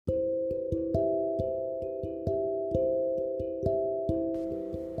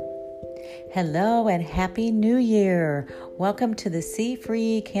Hello and Happy New Year. Welcome to the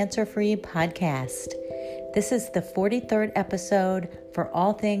C-Free, Cancer-Free podcast. This is the 43rd episode for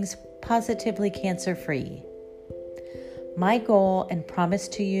all things positively cancer-free. My goal and promise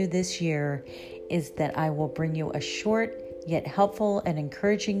to you this year is that I will bring you a short yet helpful and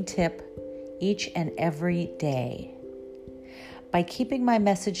encouraging tip each and every day. By keeping my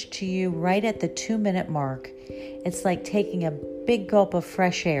message to you right at the 2-minute mark, it's like taking a big gulp of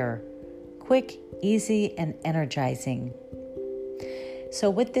fresh air. Quick, easy, and energizing. So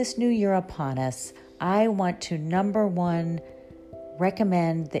with this new year upon us, I want to, number one,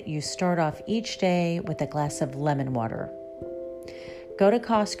 recommend that you start off each day with a glass of lemon water. Go to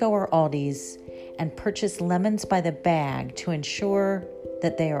Costco or Aldi's and purchase lemons by the bag to ensure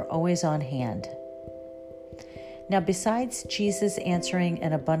that they are always on hand. Now, besides Jesus answering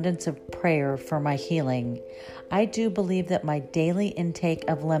an abundance of prayer for my healing, I do believe that my daily intake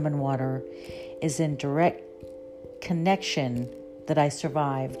of lemon water is in direct connection that I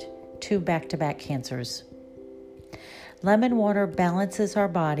survived 2 back-to-back cancers. Lemon water balances our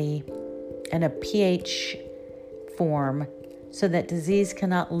body in a pH form so that disease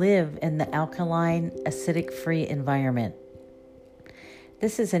cannot live in the alkaline, acidic-free environment.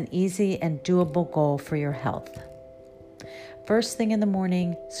 This is an easy and doable goal for your health. First thing in the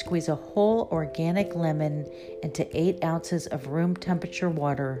morning, squeeze a whole organic lemon into 8 ounces of room temperature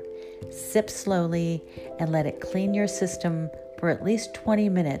water, sip slowly, and let it clean your system for at least 20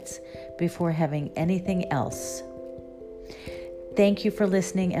 minutes before having anything else. Thank you for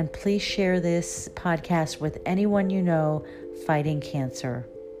listening, and please share this podcast with anyone you know fighting cancer.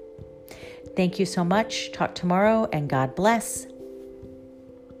 Thank you so much. Talk tomorrow, and God bless.